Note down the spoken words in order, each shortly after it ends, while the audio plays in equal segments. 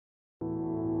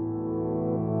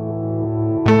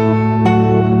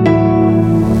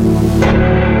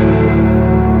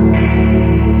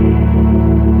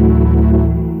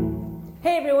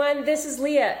this is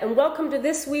Leah, and welcome to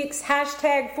this week's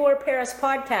 #4Paris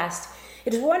podcast.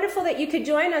 It is wonderful that you could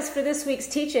join us for this week's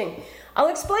teaching. I'll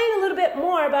explain a little bit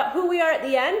more about who we are at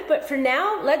the end, but for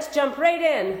now, let's jump right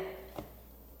in.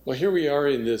 Well, here we are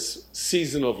in this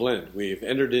season of Lent. We've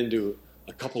entered into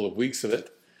a couple of weeks of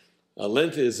it.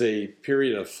 Lent is a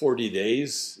period of 40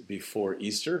 days before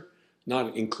Easter,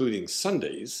 not including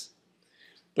Sundays,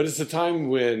 but it's a time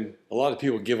when a lot of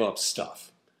people give up stuff,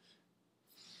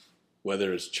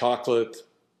 whether it's chocolate,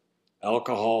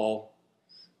 alcohol,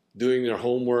 doing their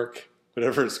homework,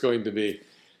 whatever it's going to be.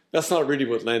 That's not really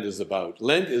what Lent is about.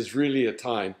 Lent is really a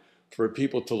time for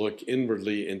people to look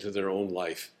inwardly into their own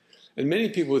life. And many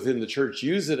people within the church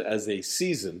use it as a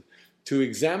season to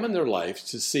examine their life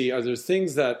to see, are there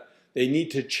things that they need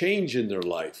to change in their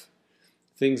life?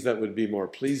 Things that would be more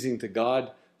pleasing to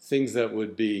God, things that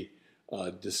would be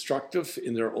destructive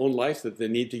in their own life that they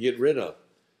need to get rid of.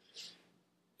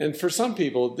 And for some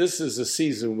people, this is a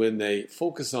season when they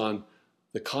focus on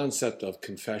the concept of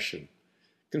confession.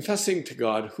 Confessing to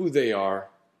God who they are,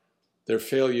 their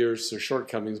failures, their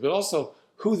shortcomings, but also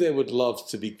who they would love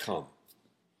to become.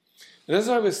 And as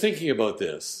I was thinking about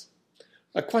this,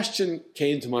 a question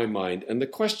came to my mind, and the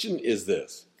question is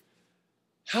this: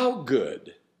 how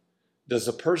good does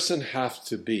a person have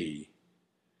to be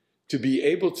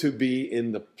able to be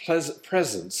in the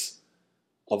presence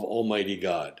of Almighty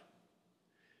God?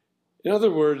 In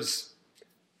other words,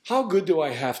 how good do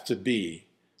I have to be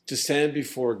to stand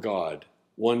before God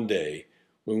one day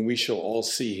when we shall all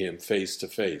see Him face to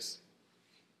face?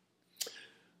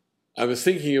 I was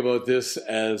thinking about this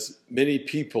as many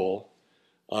people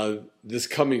this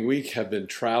coming week have been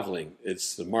traveling.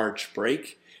 It's the March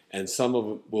break, and some of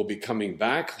them will be coming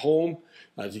back home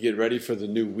to get ready for the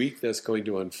new week that's going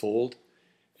to unfold.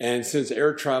 And since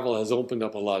air travel has opened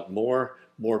up a lot more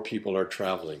people are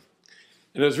traveling.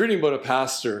 And I was reading about a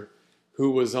pastor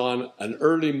who was on an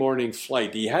early morning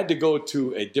flight. He had to go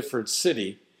to a different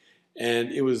city,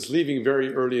 and it was leaving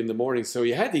very early in the morning, so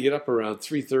he had to get up around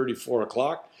 3:30, 4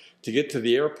 o'clock to get to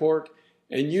the airport.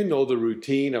 And you know the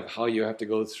routine of how you have to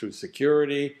go through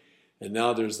security, and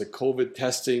now there's the COVID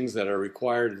testings that are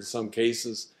required in some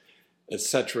cases,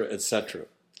 etc., etc.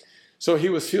 So he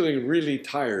was feeling really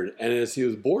tired, and as he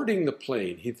was boarding the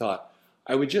plane, he thought,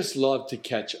 I would just love to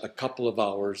catch a couple of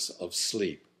hours of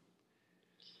sleep.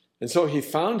 And so he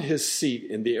found his seat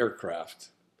in the aircraft.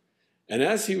 And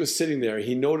as he was sitting there,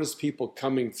 he noticed people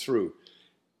coming through.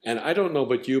 And I don't know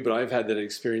about you, but I've had that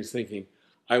experience thinking,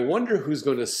 I wonder who's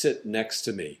going to sit next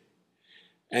to me.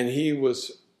 And he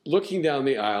was looking down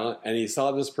the aisle, and he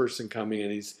saw this person coming,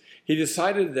 and he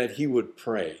decided that he would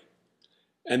pray.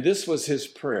 And this was his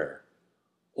prayer: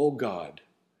 oh God,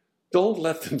 don't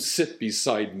let them sit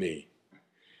beside me.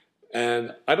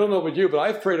 And I don't know about you, but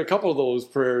I've prayed a couple of those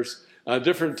prayers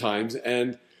different times,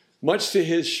 and much to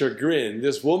his chagrin,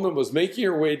 this woman was making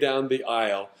her way down the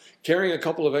aisle, carrying a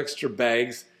couple of extra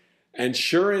bags, and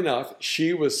sure enough,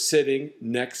 she was sitting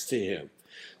next to him.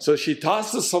 So she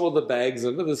tosses some of the bags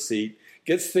under the seat,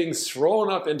 gets things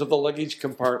thrown up into the luggage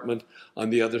compartment on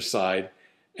the other side,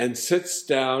 and sits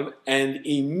down and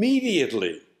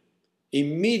immediately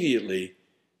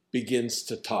begins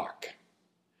to talk.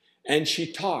 And she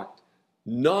talked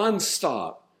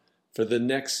nonstop for the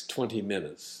next 20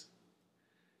 minutes.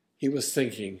 He was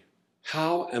thinking,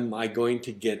 how am I going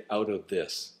to get out of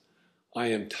this?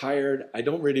 I am tired. I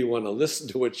don't really want to listen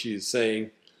to what she's saying.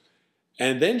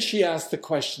 And then she asked the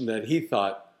question that he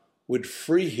thought would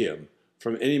free him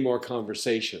from any more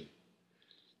conversation.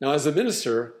 Now, as a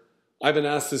minister, I've been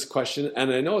asked this question,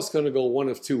 and I know it's going to go one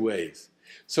of two ways.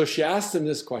 So she asked him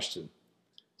this question: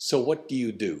 so what do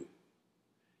you do?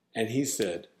 And he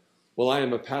said, well, I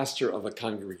am a pastor of a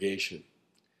congregation.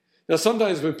 Now,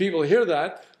 sometimes when people hear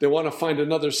that, they want to find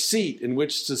another seat in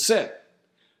which to sit.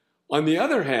 On the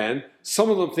other hand, some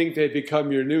of them think they've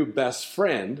become your new best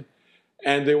friend,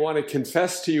 and they want to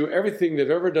confess to you everything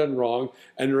they've ever done wrong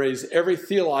and raise every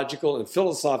theological and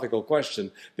philosophical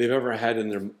question they've ever had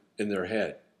in their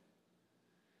head.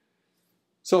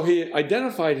 So he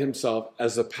identified himself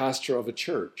as a pastor of a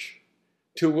church,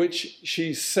 to which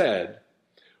she said,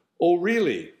 oh,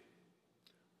 really?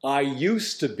 I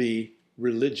used to be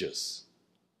religious.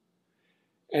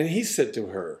 And he said to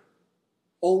her,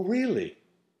 oh, really?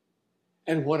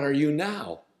 And what are you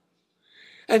now?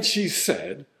 And she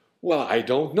said, well, I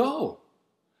don't know.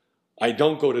 I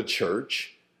don't go to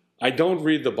church. I don't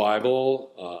read the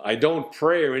Bible. I don't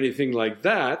pray or anything like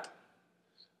that.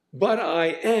 But I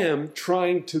am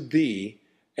trying to be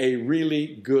a really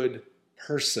good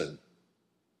person.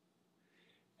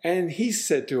 And he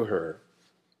said to her,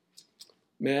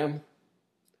 ma'am,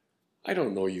 I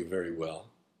don't know you very well,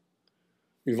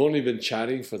 We've only been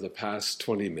chatting for the past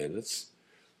 20 minutes,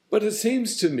 but it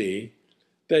seems to me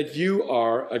that you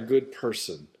are a good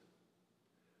person.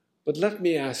 But let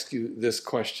me ask you this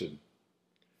question.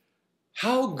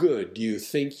 How good do you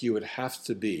think you would have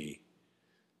to be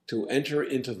to enter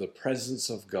into the presence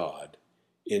of God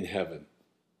in heaven?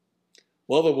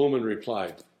 Well, the woman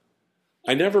replied,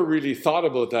 I never really thought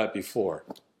about that before.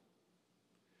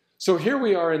 So here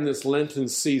we are in this Lenten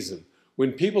season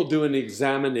when people do an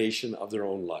examination of their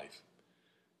own life.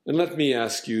 And let me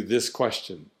ask you this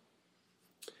question.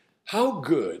 How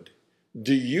good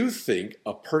do you think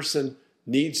a person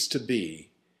needs to be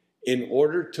in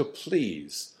order to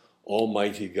please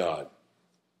Almighty God?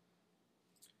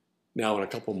 Now, in a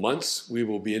couple months, we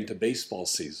will be into baseball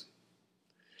season.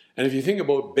 And if you think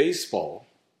about baseball,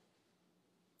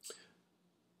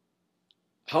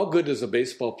 how good does a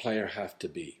baseball player have to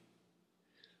be?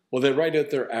 Well, they write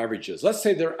out their averages. Let's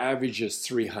say their average is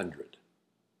 300.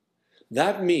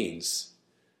 That means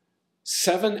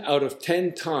 7 out of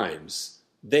 10 times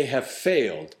they have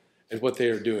failed at what they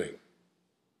are doing.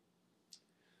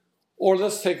 Or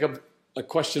let's take a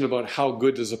question about how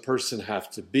good does a person have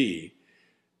to be.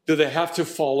 Do they have to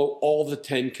follow all the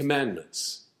 10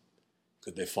 commandments?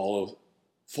 Could they follow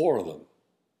 4 of them?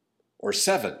 Or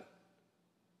 7?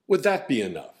 Would that be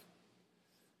enough?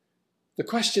 The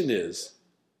question is,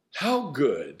 how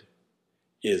good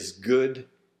is good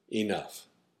enough?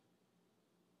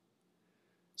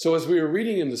 So as we were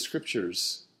reading in the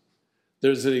scriptures,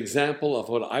 there's an example of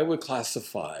what I would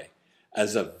classify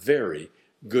as a very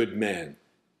good man.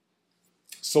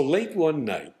 So late one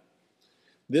night,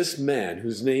 this man,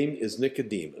 whose name is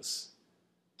Nicodemus,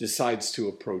 decides to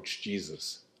approach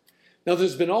Jesus. Now,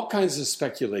 there's been all kinds of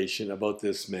speculation about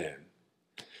this man.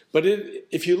 But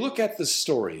if you look at the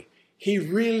story, he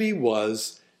really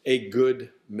was a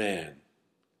good man.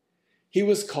 He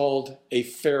was called a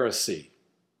Pharisee.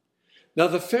 Now,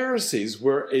 the Pharisees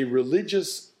were a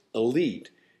religious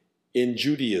elite in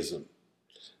Judaism.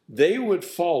 They would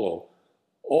follow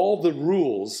all the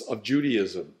rules of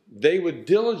Judaism. They would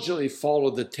diligently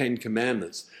follow the 10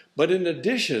 commandments. But in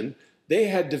addition, they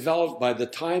had developed by the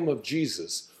time of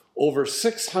Jesus over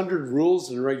 600 rules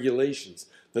and regulations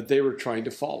that they were trying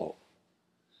to follow.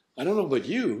 I don't know about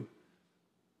you,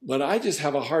 but I just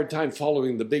have a hard time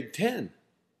following the big 10.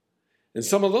 And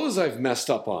some of those I've messed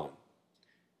up on.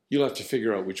 You'll have to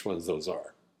figure out which ones those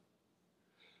are.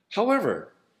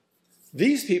 However,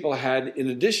 these people had, in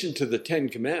addition to the 10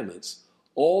 commandments,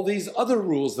 all these other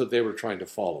rules that they were trying to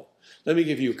follow. Let me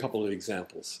give you a couple of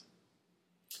examples.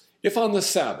 If on the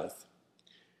Sabbath,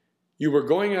 you were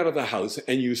going out of the house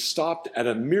and you stopped at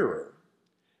a mirror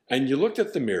and you looked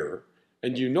at the mirror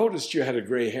and you noticed you had a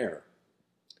gray hair,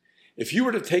 if you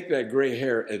were to take that gray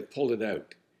hair and pull it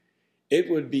out, it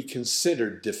would be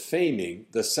considered defaming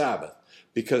the Sabbath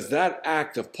because that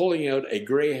act of pulling out a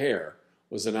gray hair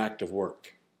was an act of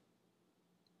work.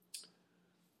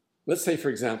 Let's say, for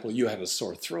example, you had a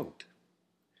sore throat.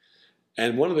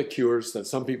 And one of the cures that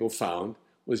some people found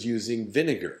was using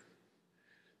vinegar.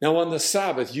 Now, on the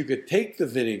Sabbath, you could take the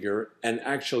vinegar and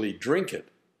actually drink it.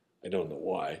 I don't know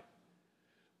why.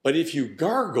 But if you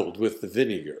gargled with the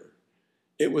vinegar,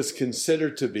 it was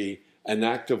considered to be an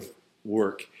act of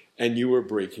work and you were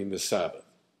breaking the Sabbath.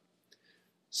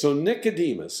 So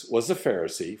Nicodemus was a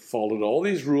Pharisee, followed all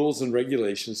these rules and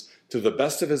regulations to the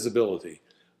best of his ability.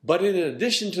 But in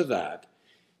addition to that,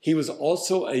 he was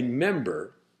also a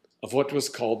member of what was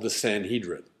called the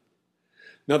Sanhedrin.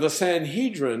 Now, the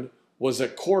Sanhedrin was a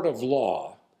court of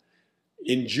law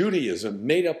in Judaism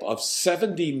made up of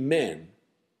 70 men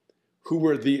who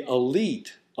were the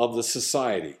elite of the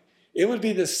society. It would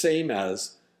be the same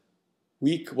as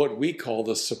what we call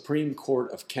the Supreme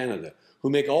Court of Canada,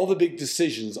 who make all the big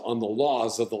decisions on the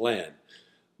laws of the land.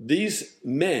 These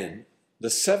men, the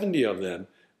 70 of them,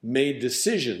 made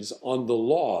decisions on the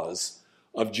laws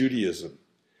of Judaism.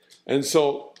 And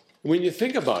so when you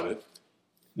think about it,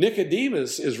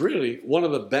 Nicodemus is really one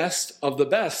of the best of the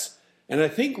best. And I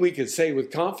think we could say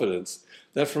with confidence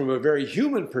that from a very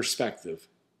human perspective,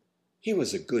 he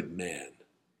was a good man.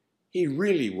 He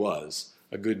really was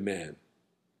a good man.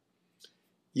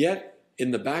 Yet,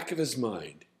 in the back of his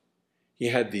mind, he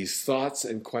had these thoughts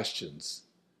and questions.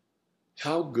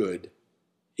 How good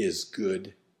is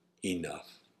good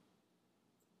enough?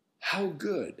 How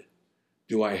good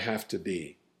do I have to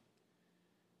be?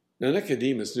 Now,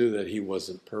 Nicodemus knew that he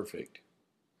wasn't perfect.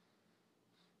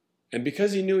 And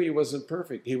because he knew he wasn't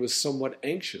perfect, he was somewhat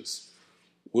anxious.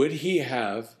 Would he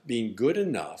have been good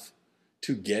enough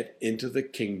to get into the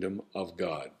kingdom of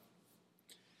God?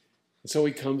 And so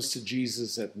he comes to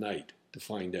Jesus at night to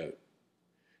find out.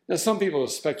 Now, some people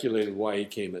have speculated why he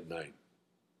came at night.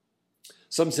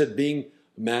 Some said being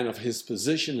a man of his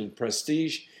position and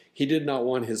prestige, he did not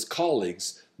want his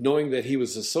colleagues knowing that he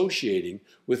was associating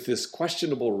with this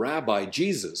questionable rabbi,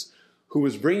 Jesus, who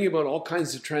was bringing about all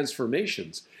kinds of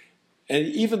transformations. And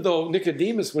even though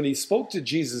Nicodemus, when he spoke to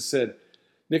Jesus, said,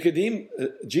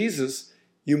 Jesus,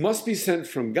 you must be sent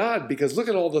from God because look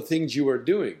at all the things you are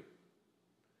doing.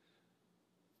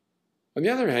 On the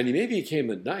other hand, maybe he came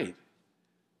at night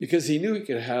because he knew he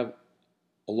could have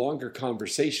a longer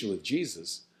conversation with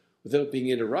Jesus without being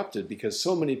interrupted because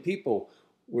so many people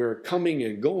were coming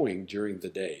and going during the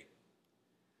day.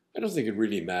 I don't think it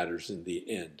really matters in the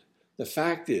end. The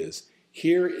fact is,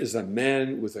 here is a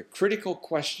man with a critical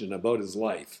question about his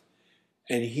life,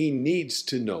 and he needs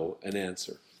to know an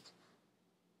answer.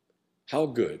 How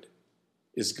good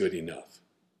is good enough?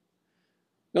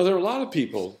 Now, there are a lot of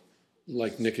people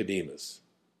like Nicodemus.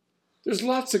 There's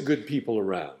lots of good people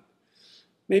around.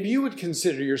 Maybe you would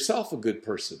consider yourself a good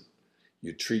person.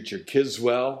 You treat your kids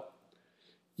well.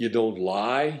 You don't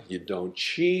lie. You don't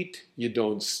cheat. You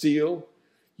don't steal.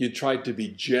 You try to be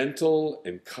gentle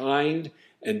and kind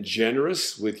and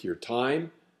generous with your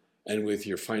time and with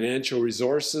your financial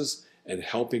resources and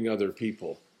helping other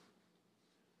people.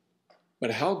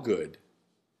 But how good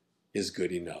is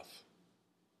good enough?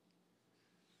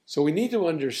 So we need to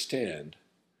understand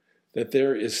that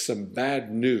there is some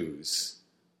bad news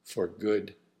for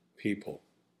good people.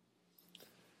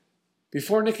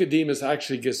 Before Nicodemus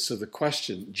actually gets to the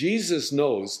question, Jesus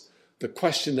knows the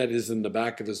question that is in the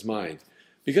back of his mind,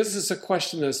 because it's a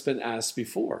question that's been asked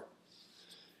before.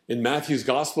 In Matthew's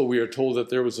gospel, we are told that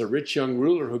there was a rich young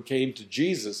ruler who came to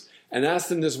Jesus and asked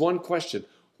him this one question: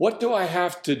 what do I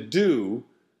have to do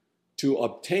to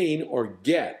obtain or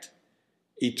get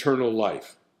eternal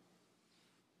life?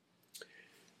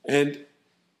 And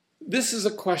this is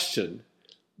a question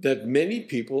that many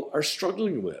people are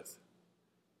struggling with.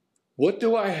 What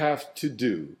do I have to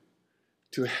do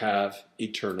to have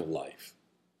eternal life?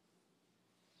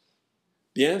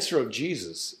 The answer of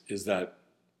Jesus is that,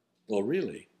 well,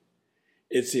 really,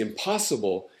 it's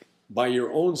impossible by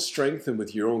your own strength and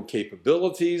with your own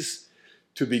capabilities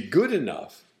to be good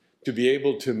enough to be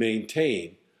able to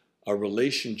maintain a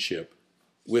relationship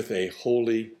with a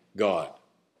holy God.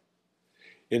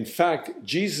 In fact,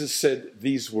 Jesus said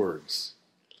these words: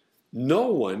 no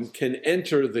one can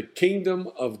enter the kingdom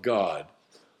of God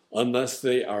unless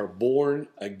they are born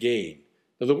again.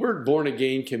 Now, the word born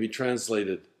again can be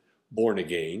translated born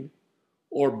again,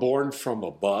 or born from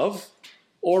above,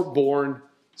 or born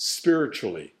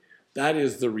spiritually. That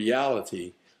is the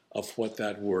reality of what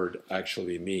that word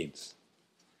actually means.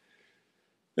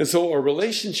 And so a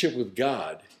relationship with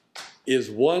God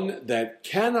is one that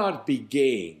cannot be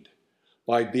gained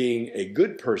by being a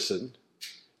good person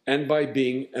and by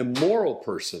being a moral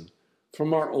person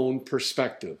from our own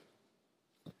perspective.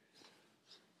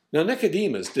 Now,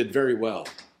 Nicodemus did very well.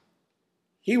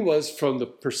 He was, from the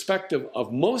perspective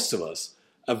of most of us,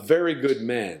 a very good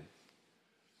man.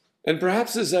 And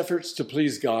perhaps his efforts to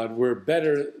please God were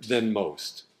better than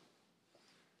most.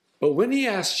 But when he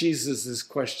asked Jesus this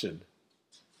question,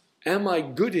 am I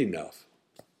good enough?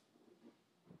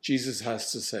 Jesus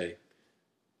has to say,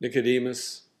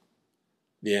 Nicodemus,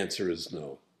 the answer is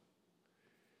no.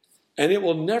 And it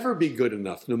will never be good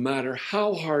enough, no matter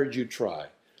how hard you try,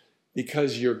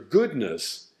 because your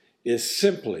goodness is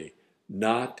simply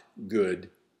not good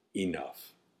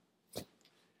enough.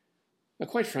 Now,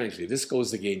 quite frankly, this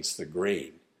goes against the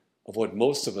grain of what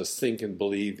most of us think and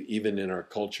believe, even in our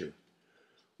culture.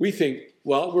 We think,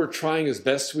 well, we're trying as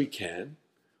best we can.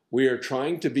 We are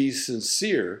trying to be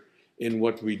sincere in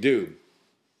what we do.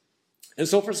 And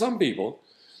so for some people,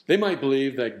 they might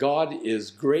believe that God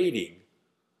is grading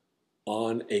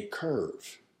on a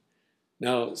curve.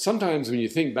 Now, sometimes when you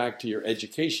think back to your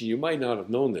education, you might not have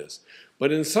known this,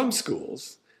 but in some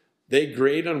schools, they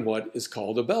grade on what is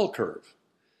called a bell curve.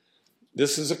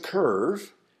 This is a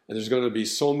curve, and there's going to be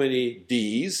so many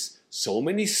D's, so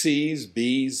many C's,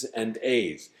 B's, and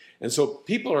A's. And so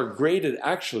people are graded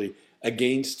actually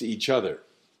against each other.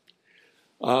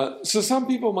 So some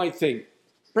people might think,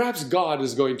 perhaps God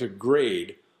is going to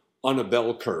grade on a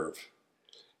bell curve.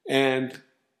 And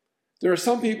there are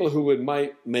some people who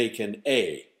might make an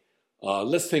A.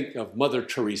 Let's think of Mother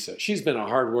Teresa. She's been a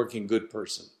hardworking, good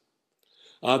person.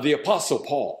 The Apostle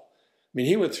Paul,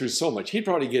 he went through so much. He'd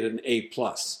probably get an A+.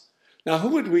 Now, who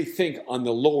would we think on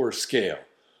the lower scale?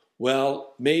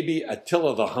 Well, maybe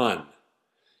Attila the Hun.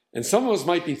 And some of us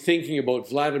might be thinking about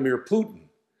Vladimir Putin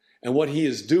and what he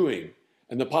is doing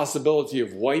and the possibility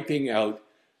of wiping out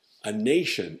a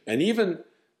nation. And even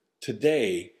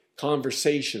today,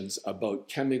 conversations about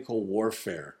chemical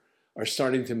warfare are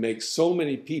starting to make so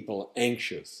many people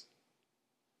anxious.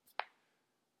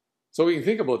 So we can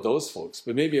think about those folks,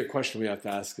 but maybe a question we have to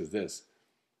ask is this.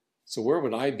 So where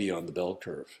would I be on the bell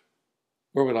curve?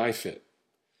 Where would I fit?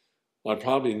 Well, I'm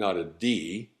probably not a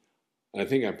D. I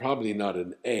think I'm probably not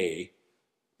an A.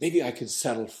 Maybe I could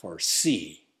settle for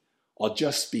C. I'll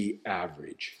just be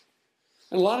average.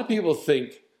 And a lot of people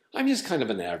think, I'm just kind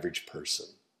of an average person.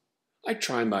 I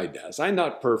try my best. I'm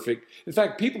not perfect. In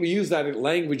fact, people use that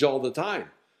language all the time.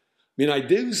 I mean, I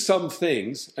do some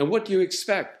things, and what do you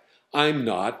expect? I'm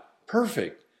not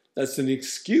perfect. That's an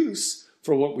excuse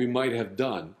for what we might have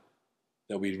done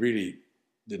that we really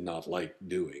did not like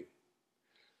doing.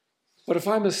 But if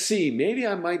I'm a C, maybe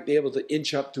I might be able to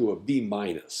inch up to a B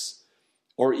minus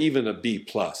or even a B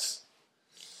plus.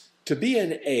 To be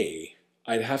an A,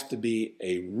 I'd have to be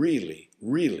a really,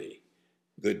 really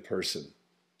good person.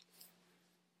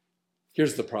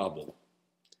 Here's the problem.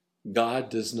 God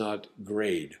does not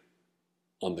grade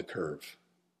on the curve.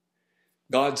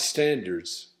 God's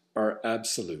standards are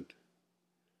absolute.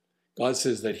 God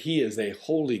says that He is a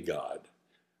holy God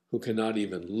who cannot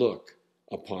even look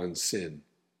upon sin.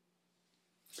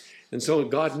 And so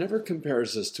God never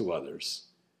compares us to others.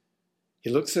 He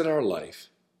looks at our life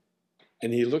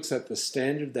and He looks at the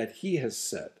standard that He has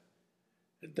set,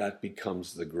 and that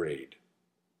becomes the grade.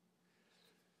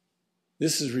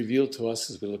 This is revealed to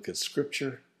us as we look at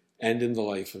Scripture and in the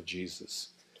life of Jesus.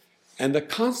 And the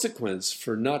consequence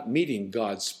for not meeting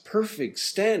God's perfect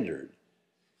standard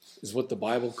is what the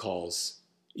Bible calls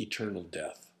eternal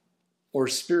death or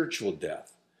spiritual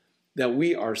death, that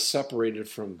we are separated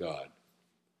from God.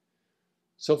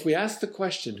 So if we ask the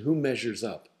question, who measures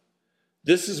up?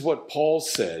 This is what Paul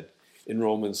said in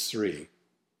Romans 3.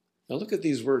 Now look at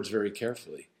these words very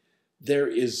carefully. There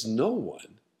is no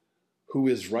one who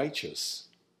is righteous,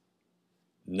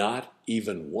 not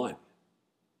even one.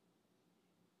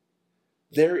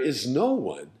 There is no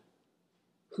one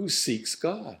who seeks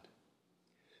God.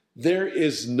 There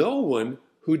is no one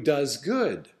who does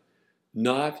good,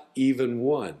 not even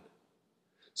one.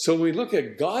 So when we look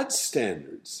at God's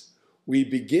standards, we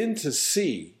begin to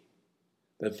see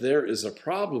that there is a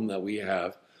problem that we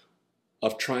have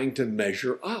of trying to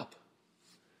measure up.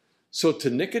 So to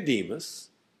Nicodemus,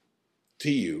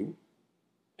 to you,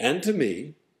 and to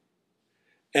me,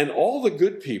 and all the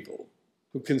good people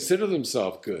who consider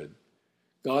themselves good,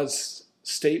 God's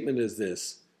statement is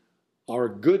this: our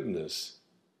goodness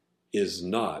is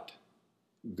not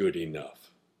good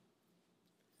enough.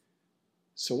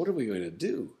 So what are we going to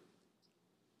do?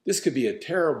 This could be a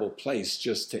terrible place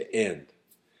just to end.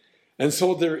 And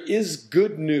so there is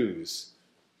good news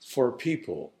for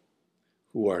people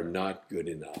who are not good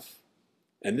enough.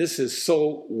 And this is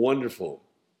so wonderful.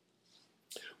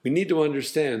 We need to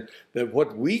understand that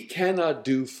what we cannot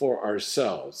do for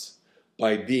ourselves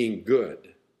by being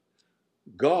good,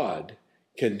 God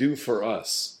can do for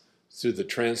us through the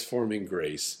transforming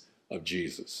grace of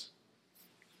Jesus.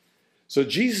 So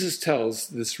Jesus tells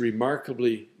this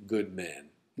remarkably good man,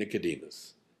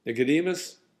 Nicodemus,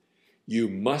 Nicodemus, you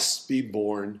must be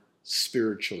born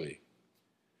spiritually.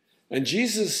 And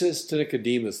Jesus says to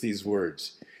Nicodemus these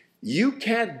words, you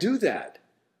can't do that,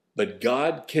 but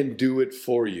God can do it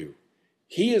for you.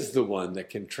 He is the one that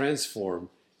can transform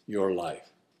your life.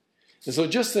 And so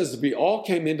just as we all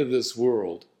came into this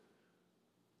world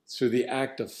through the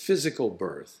act of physical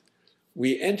birth,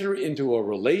 we enter into a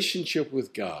relationship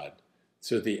with God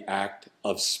through the act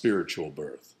of spiritual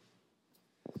birth.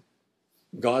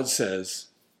 God says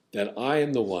that I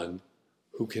am the one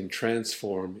who can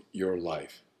transform your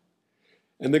life.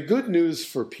 And the good news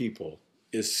for people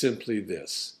is simply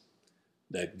this,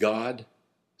 that God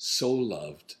so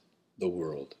loved the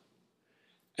world.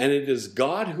 And it is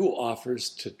God who offers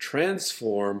to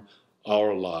transform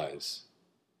our lives.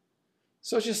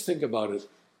 So just think about it.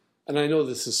 And I know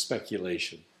this is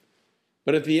speculation.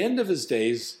 But at the end of his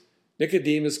days,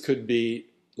 Nicodemus could be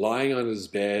lying on his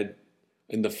bed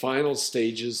in the final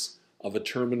stages of a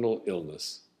terminal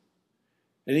illness.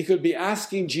 And he could be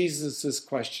asking Jesus this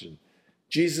question,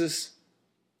 Jesus,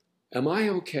 am I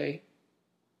okay?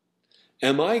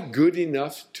 Am I good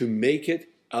enough to make it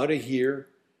out of here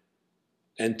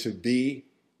and to be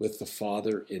with the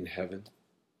Father in heaven?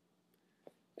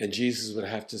 And Jesus would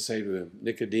have to say to him,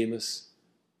 Nicodemus,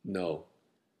 no,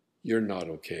 you're not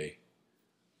okay.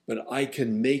 But I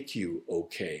can make you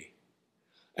okay.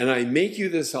 And I make you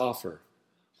this offer.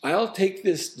 I'll take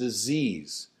this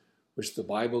disease, which the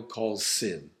Bible calls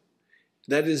sin,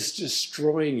 that is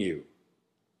destroying you.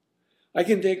 I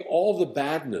can take all the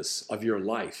badness of your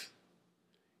life,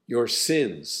 your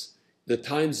sins, the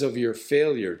times of your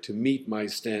failure to meet my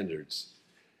standards,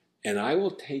 and I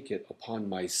will take it upon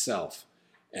myself,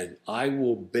 and I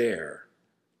will bear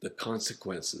the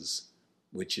consequences,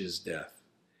 which is death.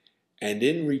 And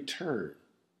in return,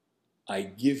 I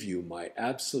give you my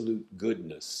absolute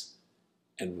goodness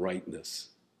and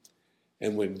rightness.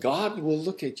 And when God will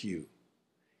look at you,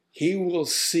 he will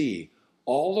see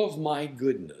all of my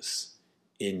goodness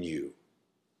in you.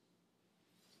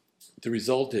 The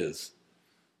result is,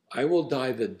 I will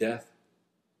die the death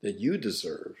that you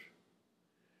deserve,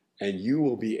 and you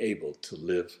will be able to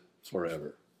live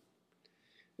forever.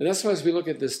 And that's why as we look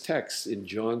at this text in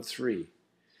John 3,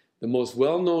 the most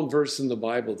well-known verse in the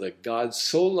Bible, that God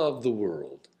so loved the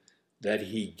world that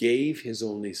he gave his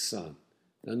only Son.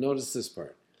 Now notice this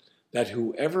part, that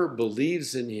whoever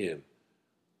believes in him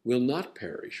will not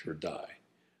perish or die,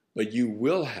 but you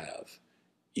will have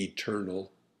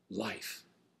eternal life.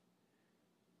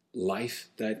 Life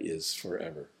that is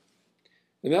forever.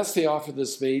 And that's the offer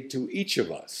that's made to each of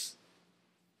us,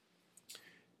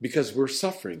 because we're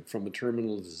suffering from a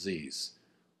terminal disease,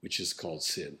 which is called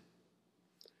sin.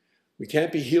 We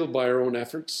can't be healed by our own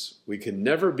efforts. We can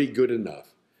never be good enough.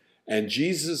 And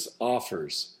Jesus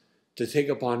offers to take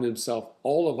upon himself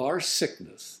all of our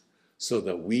sickness so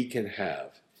that we can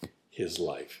have his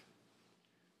life.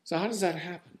 So how does that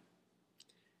happen?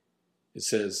 It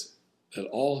says that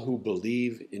all who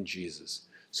believe in Jesus.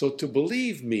 So to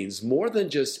believe means more than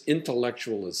just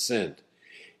intellectual assent.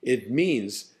 It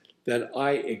means that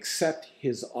I accept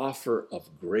his offer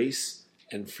of grace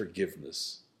and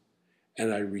forgiveness,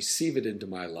 and I receive it into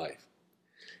my life.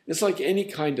 It's like any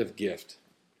kind of gift.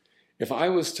 If I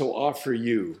was to offer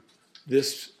you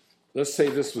this, let's say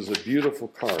this was a beautiful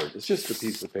card. It's just a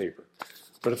piece of paper.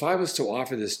 But if I was to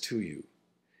offer this to you,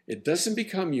 it doesn't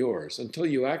become yours until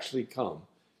you actually come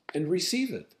and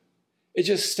receive it. It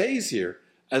just stays here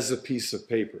as a piece of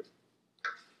paper.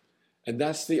 And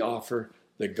that's the offer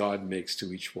that God makes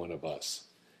to each one of us.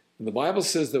 And the Bible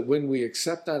says that when we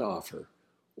accept that offer,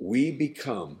 we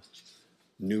become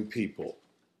new people.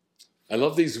 I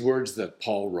love these words that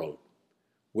Paul wrote,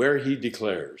 where he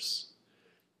declares,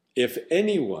 if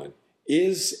anyone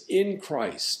is in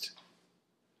Christ,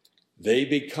 they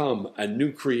become a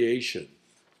new creation.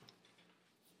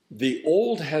 The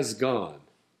old has gone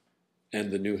and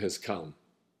the new has come.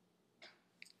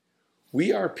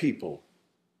 We are people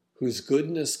whose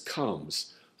goodness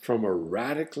comes from a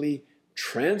radically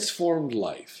transformed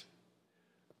life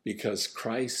because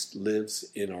Christ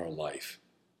lives in our life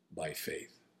by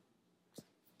faith.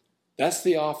 That's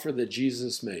the offer that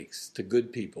Jesus makes to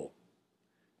good people.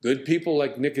 Good people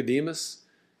like Nicodemus,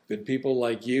 good people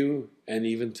like you, and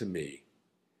even to me.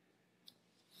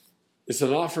 It's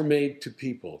an offer made to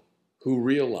people who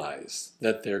realize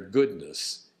that their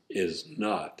goodness is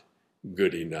not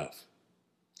good enough.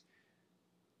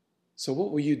 So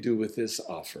what will you do with this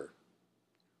offer?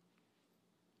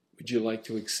 Would you like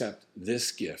to accept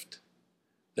this gift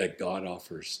that God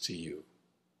offers to you?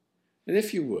 And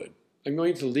if you would, I'm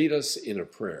going to lead us in a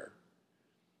prayer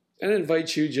and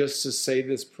invite you just to say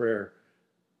this prayer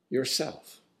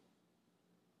yourself.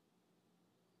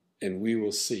 And we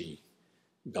will see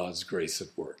God's grace at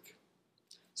work.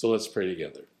 So let's pray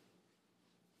together.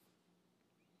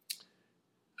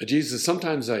 Jesus,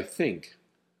 sometimes I think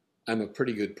I'm a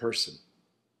pretty good person.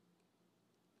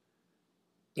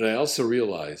 But I also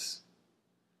realize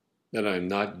that I'm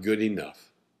not good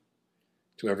enough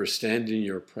to ever stand in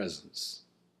your presence.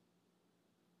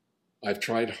 I've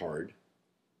tried hard.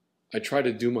 I try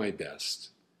to do my best,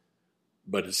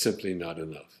 but it's simply not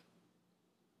enough.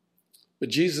 But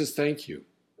Jesus, thank you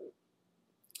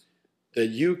that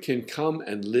you can come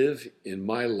and live in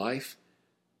my life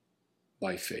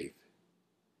by faith.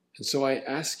 And so I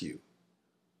ask you,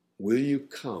 will you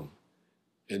come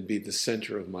and be the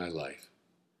center of my life?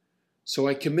 So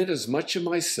I commit as much of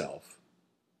myself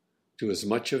to as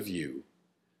much of you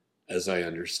as I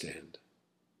understand.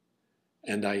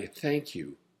 And I thank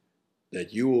you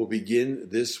that you will begin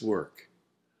this work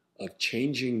of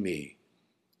changing me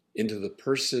into the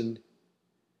person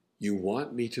you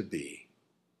want me to be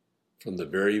from the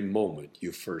very moment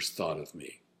you first thought of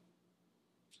me.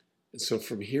 And so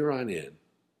from here on in,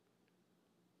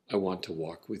 I want to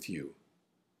walk with you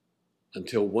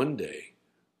until one day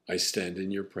I stand in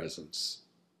your presence,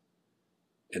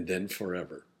 and then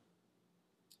forever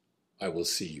I will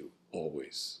see you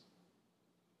always.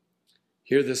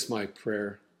 Hear this my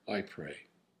prayer, I pray.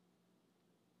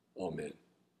 Amen.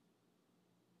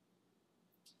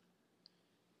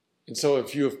 And so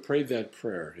if you have prayed that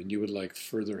prayer and you would like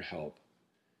further help,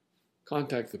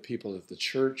 contact the people at the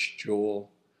church, Joel,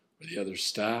 or the other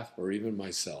staff, or even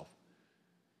myself.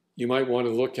 You might want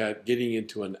to look at getting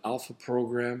into an Alpha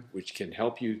program, which can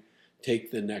help you take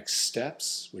the next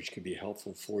steps, which can be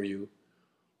helpful for you,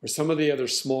 or some of the other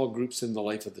small groups in the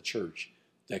life of the church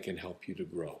that can help you to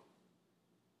grow.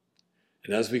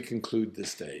 And as we conclude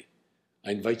this day,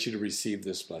 I invite you to receive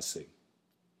this blessing.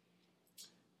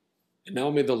 And now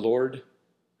may the Lord,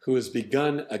 who has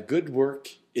begun a good work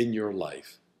in your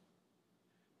life,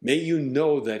 may you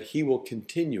know that he will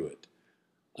continue it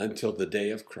until the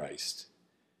day of Christ,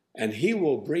 and he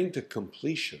will bring to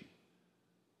completion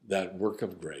that work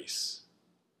of grace.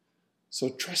 So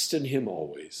trust in him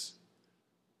always.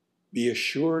 Be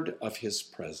assured of his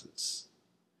presence.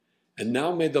 And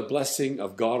now may the blessing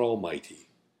of God Almighty,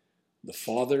 the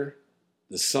Father,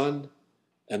 the Son,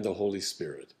 and the Holy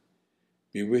Spirit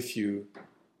be with you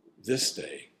this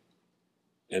day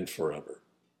and forever.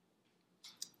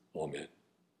 Amen.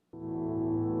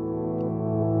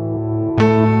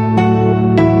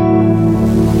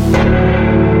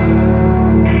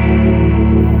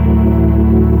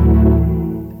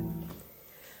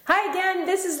 Hi again,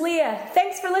 this is Leah.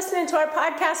 Thanks for listening to our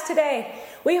podcast today.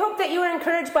 We hope that you were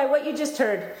encouraged by what you just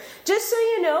heard. Just so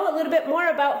you know a little bit more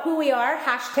about who we are,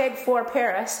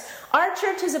 #4Paris, our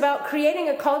church is about creating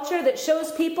a culture that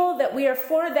shows people that we are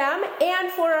for them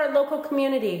and for our local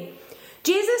community.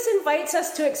 Jesus invites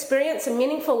us to experience a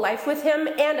meaningful life with him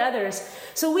and others.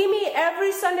 So we meet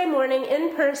every Sunday morning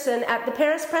in person at the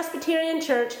Paris Presbyterian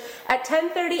Church at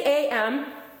 10:30 a.m.,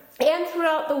 and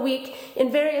throughout the week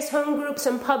in various home groups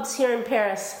and pubs here in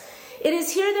Paris. It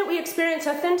is here that we experience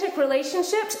authentic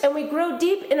relationships and we grow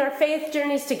deep in our faith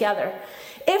journeys together.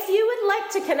 If you would like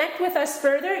to connect with us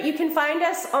further, you can find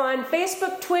us on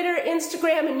Facebook, Twitter,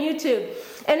 Instagram, and YouTube.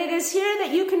 And it is here that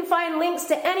you can find links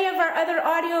to any of our other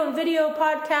audio and video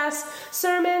podcasts,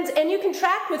 sermons, and you can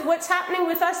track with what's happening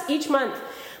with us each month.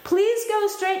 Please go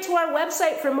straight to our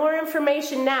website for more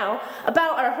information now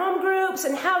about our home groups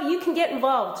and how you can get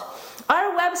involved.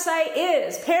 Our website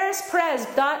is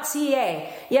parispresb.ca.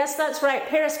 Yes, that's right,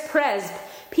 parispresb,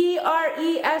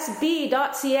 Presb.ca.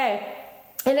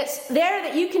 And it's there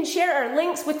that you can share our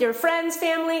links with your friends,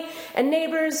 family, and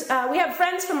neighbors. We have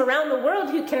friends from around the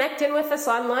world who connect in with us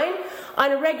online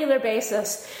on a regular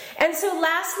basis. And so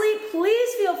lastly,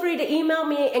 please feel free to email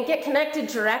me and get connected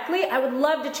directly. I would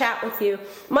love to chat with you.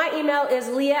 My email is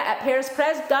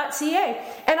leah@parispresb.ca,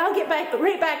 and I'll get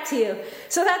right back to you.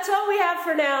 So that's all we have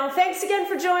for now. Thanks again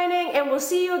for joining, and we'll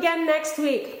see you again next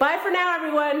week. Bye for now,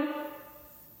 everyone.